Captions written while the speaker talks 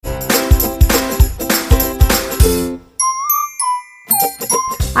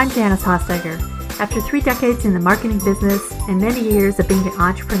I'm Janice Hossegger. After 3 decades in the marketing business and many years of being an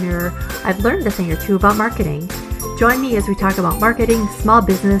entrepreneur, I've learned a thing or two about marketing. Join me as we talk about marketing, small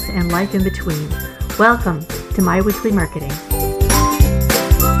business, and life in between. Welcome to My Weekly Marketing.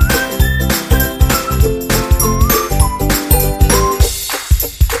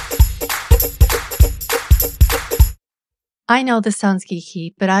 I know this sounds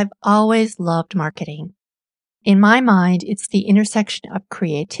geeky, but I've always loved marketing. In my mind, it's the intersection of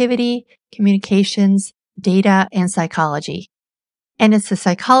creativity, communications, data, and psychology. And it's the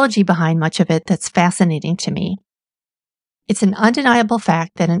psychology behind much of it that's fascinating to me. It's an undeniable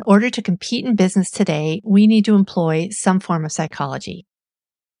fact that in order to compete in business today, we need to employ some form of psychology.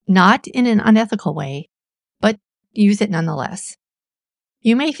 Not in an unethical way, but use it nonetheless.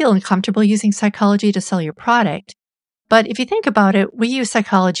 You may feel uncomfortable using psychology to sell your product, but if you think about it, we use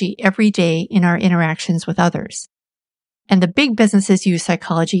psychology every day in our interactions with others. And the big businesses use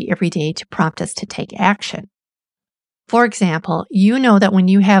psychology every day to prompt us to take action. For example, you know that when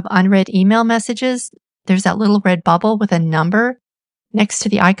you have unread email messages, there's that little red bubble with a number next to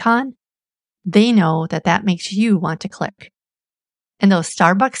the icon. They know that that makes you want to click. And those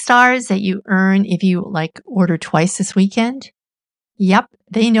Starbucks stars that you earn if you order twice this weekend, yep,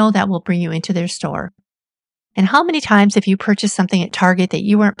 they know that will bring you into their store. And how many times have you purchased something at Target that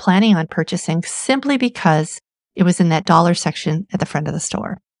you weren't planning on purchasing simply because it was in that dollar section at the front of the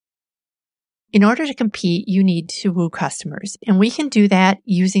store? In order to compete, you need to woo customers, and we can do that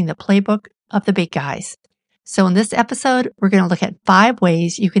using the playbook of the big guys. So in this episode, we're going to look at 5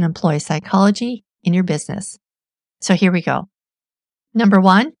 ways you can employ psychology in your business. So here we go. Number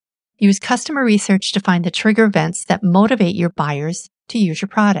 1, use customer research to find the trigger events that motivate your buyers to use your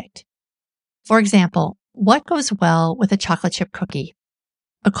product. For example, what goes well with a chocolate chip cookie?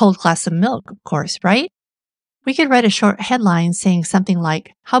 A cold glass of milk, of course, right? We could write a short headline saying something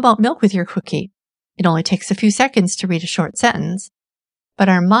like, "How about milk with your cookie?" It only takes a few seconds to read a short sentence, but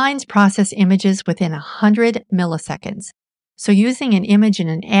our minds process images within 100 milliseconds. So using an image in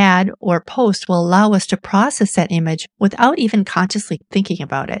an ad or post will allow us to process that image without even consciously thinking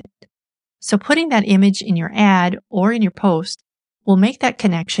about it. So putting that image in your ad or in your post will make that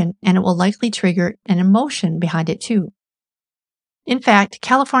connection, and it will likely trigger an emotion behind it too. In fact,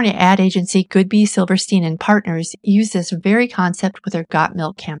 California ad agency Goodby Silverstein and Partners use this very concept with their Got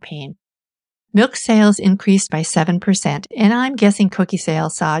Milk campaign. Milk sales increased by 7%, and I'm guessing cookie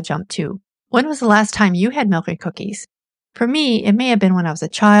sales saw a jump too. When was the last time you had milk and cookies? For me, it may have been when I was a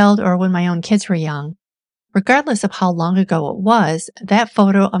child or when my own kids were young. Regardless of how long ago it was, that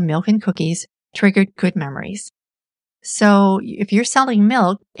photo of milk and cookies triggered good memories. So if you're selling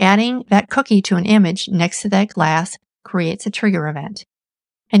milk, adding that cookie to an image next to that glass creates a trigger event.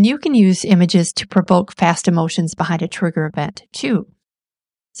 And you can use images to provoke fast emotions behind a trigger event too.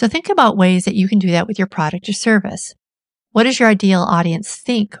 So think about ways that you can do that with your product or service. What does your ideal audience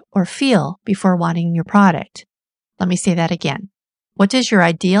think or feel before wanting your product? Let me say that again. What does your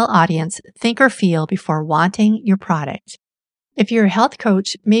ideal audience think or feel before wanting your product? If you're a health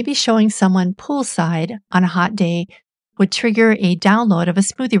coach, maybe showing someone poolside on a hot day would trigger a download of a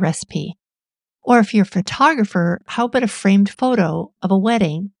smoothie recipe. Or if you're a photographer, how about a framed photo of a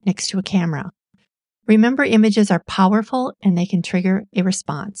wedding next to a camera? Remember, images are powerful and they can trigger a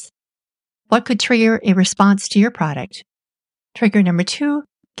response. What could trigger a response to your product? Trigger number 2,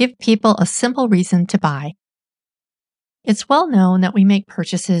 give people a simple reason to buy. It's well known that we make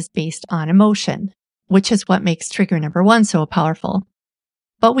purchases based on emotion, which is what makes trigger number 1 so powerful.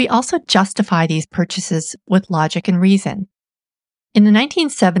 But we also justify these purchases with logic and reason. In the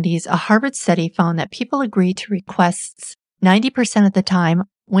 1970s, a Harvard study found that people agree to requests 90% of the time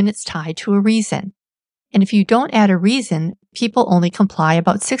when it's tied to a reason. And if you don't add a reason, people only comply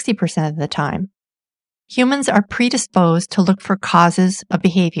about 60% of the time. Humans are predisposed to look for causes of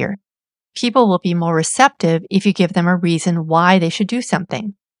behavior. People will be more receptive if you give them a reason why they should do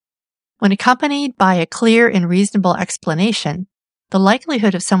something. When accompanied by a clear and reasonable explanation, the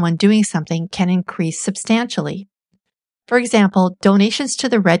likelihood of someone doing something can increase substantially. For example, donations to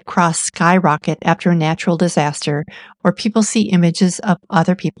the Red Cross skyrocket after a natural disaster, or people see images of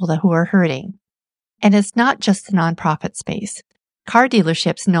other people who are hurting. And it's not just the nonprofit space. Car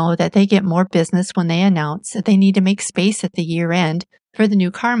dealerships know that they get more business when they announce that they need to make space at the year end for the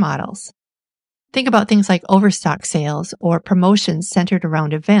new car models. Think about things like overstock sales or promotions centered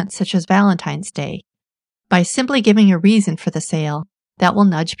around events such as Valentine's Day. By simply giving a reason for the sale, that will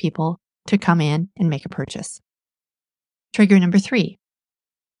nudge people to come in and make a purchase. Trigger number 3,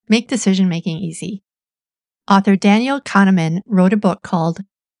 make decision-making easy. Author Daniel Kahneman wrote a book called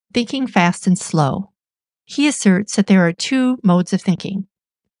Thinking Fast and Slow. He asserts that there are 2 modes of thinking.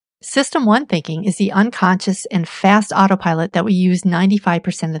 System 1 thinking is the unconscious and fast autopilot that we use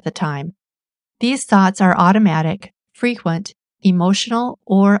 95% of the time. These thoughts are automatic, frequent, emotional,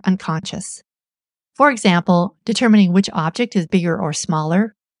 or unconscious. For example, determining which object is bigger or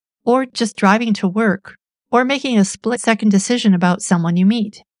smaller, or just driving to work, or making a split-second decision about someone you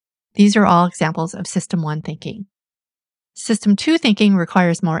meet. These are all examples of System 1 thinking. System 2 thinking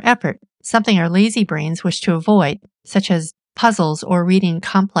requires more effort, something our lazy brains wish to avoid, such as puzzles or reading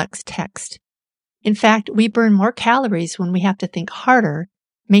complex text. In fact, we burn more calories when we have to think harder,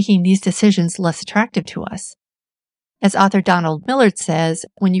 making these decisions less attractive to us. As author Donald Millard says,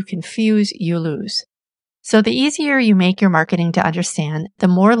 when you confuse, you lose. So the easier you make your marketing to understand, the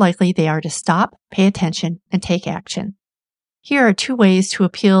more likely they are to stop, pay attention, and take action. Here are 2 ways to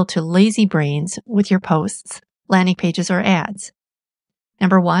appeal to lazy brains with your posts, landing pages, or ads.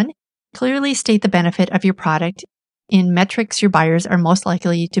 Number 1, clearly state the benefit of your product in metrics your buyers are most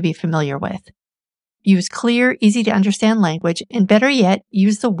likely to be familiar with. Use clear, easy to understand language, and better yet,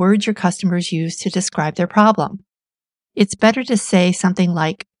 use the words your customers use to describe their problem. It's better to say something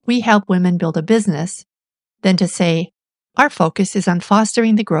like, "We help women build a business," than to say, "Our focus is on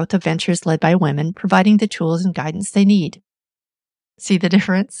fostering the growth of ventures led by women, providing the tools and guidance they need." See the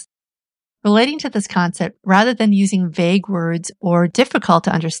difference? Relating to this concept, rather than using vague words or difficult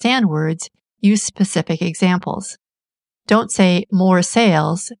to understand words, use specific examples. Don't say more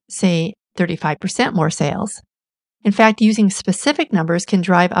sales, say 35% more sales. In fact, using specific numbers can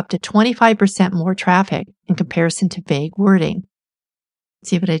drive up to 25% more traffic in comparison to vague wording.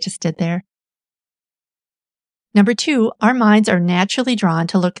 See what I just did there? Number 2, our minds are naturally drawn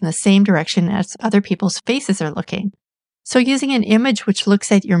to look in the same direction as other people's faces are looking. So using an image which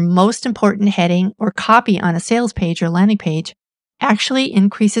looks at your most important heading or copy on a sales page or landing page actually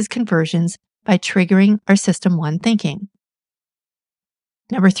increases conversions by triggering our System 1 thinking.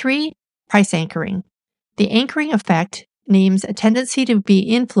 Number 3, price anchoring. The anchoring effect names a tendency to be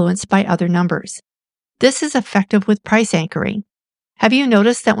influenced by other numbers. This is effective with price anchoring. Have you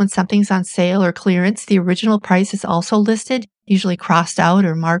noticed that when something's on sale or clearance, the original price is also listed, usually crossed out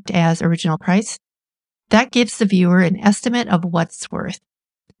or marked as original price? That gives the viewer an estimate of what it's worth.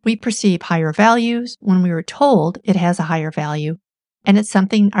 We perceive higher values when we were told it has a higher value, and it's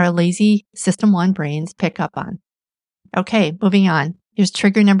something our lazy System 1 brains pick up on. Okay, moving on. Here's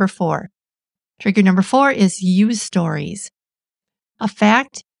trigger number 4. Trigger number 4 is use stories. A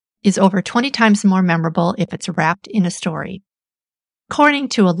fact is over 20 times more memorable if it's wrapped in a story. According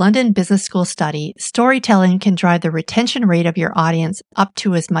to a London Business School study, storytelling can drive the retention rate of your audience up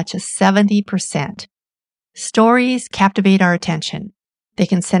to as much as 70%. Stories captivate our attention. They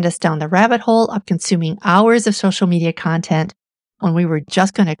can send us down the rabbit hole of consuming hours of social media content when we were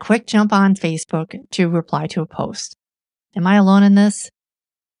just going to quick jump on Facebook to reply to a post. Am I alone in this?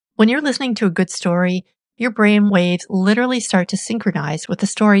 When you're listening to a good story, your brain waves literally start to synchronize with the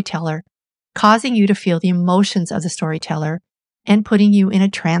storyteller, causing you to feel the emotions of the storyteller and putting you in a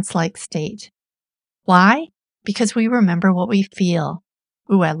trance-like state. Why? Because we remember what we feel.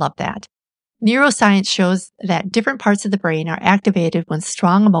 Ooh, I love that. Neuroscience shows that different parts of the brain are activated when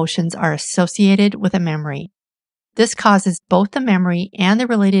strong emotions are associated with a memory. This causes both the memory and the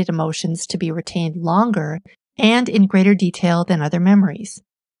related emotions to be retained longer and in greater detail than other memories.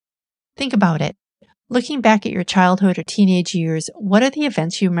 Think about it. Looking back at your childhood or teenage years, what are the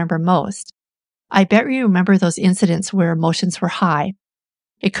events you remember most? I bet you remember those incidents where emotions were high.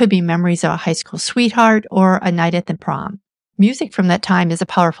 It could be memories of a high school sweetheart or a night at the prom. Music from that time is a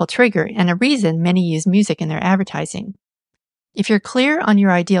powerful trigger and a reason many use music in their advertising. If you're clear on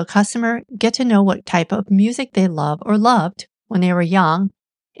your ideal customer, get to know what type of music they love or loved when they were young,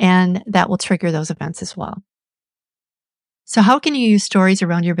 and that will trigger those events as well. So how can you use stories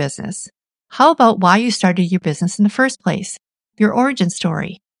around your business? How about why you started your business in the first place? Your origin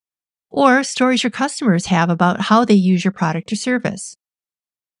story. Or stories your customers have about how they use your product or service.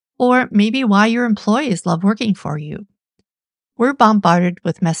 Or maybe why your employees love working for you. We're bombarded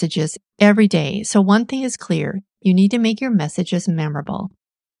with messages every day, so one thing is clear. You need to make your messages memorable.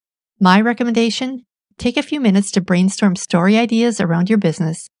 My recommendation? Take a few minutes to brainstorm story ideas around your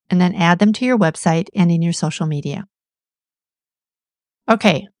business and then add them to your website and in your social media.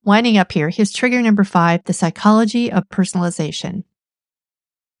 Okay, winding up here, here's trigger number 5, the psychology of personalization.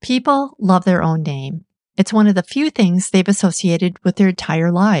 People love their own name. It's one of the few things they've associated with their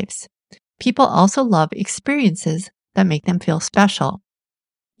entire lives. People also love experiences that make them feel special.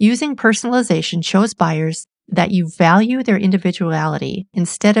 Using personalization shows buyers that you value their individuality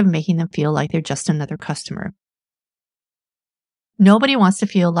instead of making them feel like they're just another customer. Nobody wants to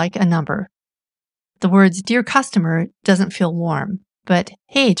feel like a number. The words "dear customer" doesn't feel warm. but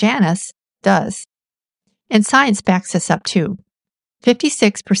hey, Janice does. And science backs this up too.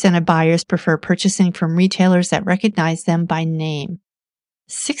 56% of buyers prefer purchasing from retailers that recognize them by name.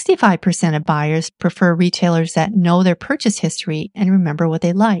 65% of buyers prefer retailers that know their purchase history and remember what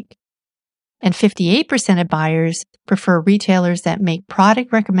they like. And 58% of buyers prefer retailers that make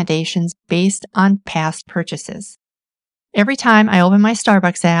product recommendations based on past purchases. Every time I open my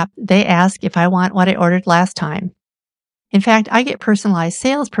Starbucks app, they ask if I want what I ordered last time. In fact, I get personalized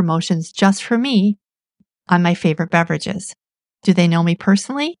sales promotions just for me on my favorite beverages. Do they know me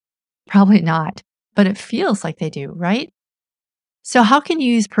personally? Probably not, but it feels like they do, right? So how can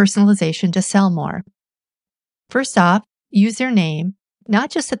you use personalization to sell more? First off, use their name, not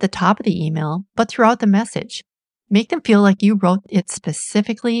just at the top of the email, but throughout the message. Make them feel like you wrote it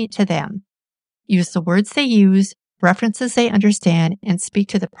specifically to them. Use the words they use, references they understand, and speak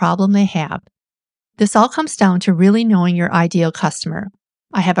to the problem they have. This all comes down to really knowing your ideal customer.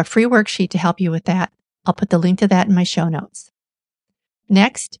 I have a free worksheet to help you with that. I'll put the link to that in my show notes.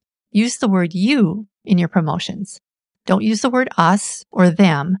 Next, use the word you in your promotions. Don't use the word us or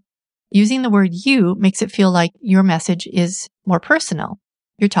them. Using the word you makes it feel like your message is more personal.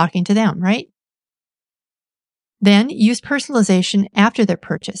 You're talking to them, right? Then use personalization after their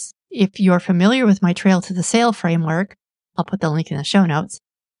purchase. If you're familiar with my Trail to the Sale framework, I'll put the link in the show notes,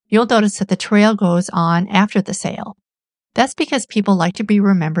 you'll notice that the trail goes on after the sale. That's because people like to be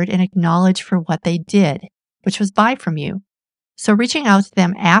remembered and acknowledged for what they did, which was buy from you. So reaching out to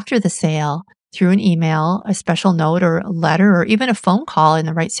them after the sale through an email, a special note or a letter, or even a phone call in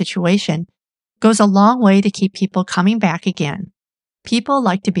the right situation goes a long way to keep people coming back again. People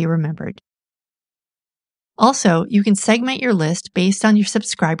like to be remembered. Also, you can segment your list based on your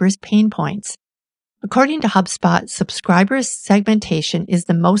subscribers' pain points. According to HubSpot, subscribers segmentation is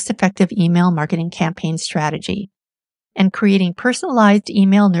the most effective email marketing campaign strategy, and creating personalized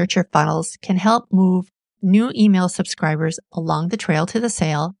email nurture funnels can help move new email subscribers along the trail to the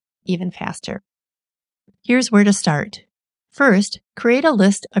sale even faster. Here's where to start. First, create a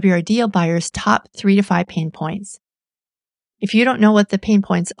list of your ideal buyer's top 3 to 5 pain points. If you don't know what the pain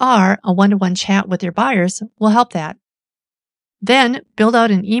points are, a one-to-one chat with your buyers will help that. Then, build out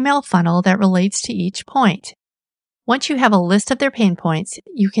an email funnel that relates to each point. Once you have a list of their pain points,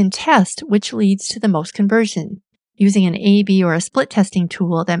 you can test which leads to the most conversion using an A/B or a split testing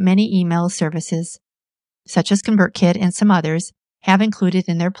tool that many email services, such as ConvertKit and some others, have included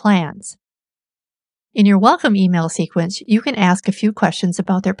in their plans. In your welcome email sequence, you can ask a few questions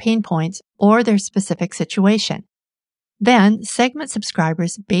about their pain points or their specific situation. Then, segment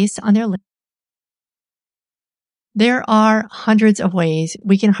subscribers based on their list. There are hundreds of ways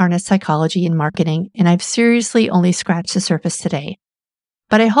we can harness psychology in marketing, and I've seriously only scratched the surface today.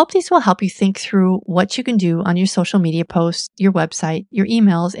 But I hope these will help you think through what you can do on your social media posts, your website, your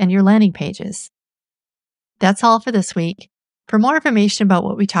emails, and your landing pages. That's all for this week. For more information about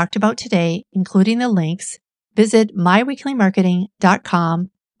what we talked about today, including the links, visit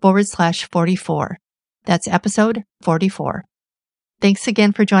myweeklymarketing.com/44. That's episode 44. Thanks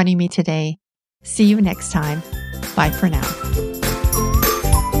again for joining me today. See you next time. Bye for now.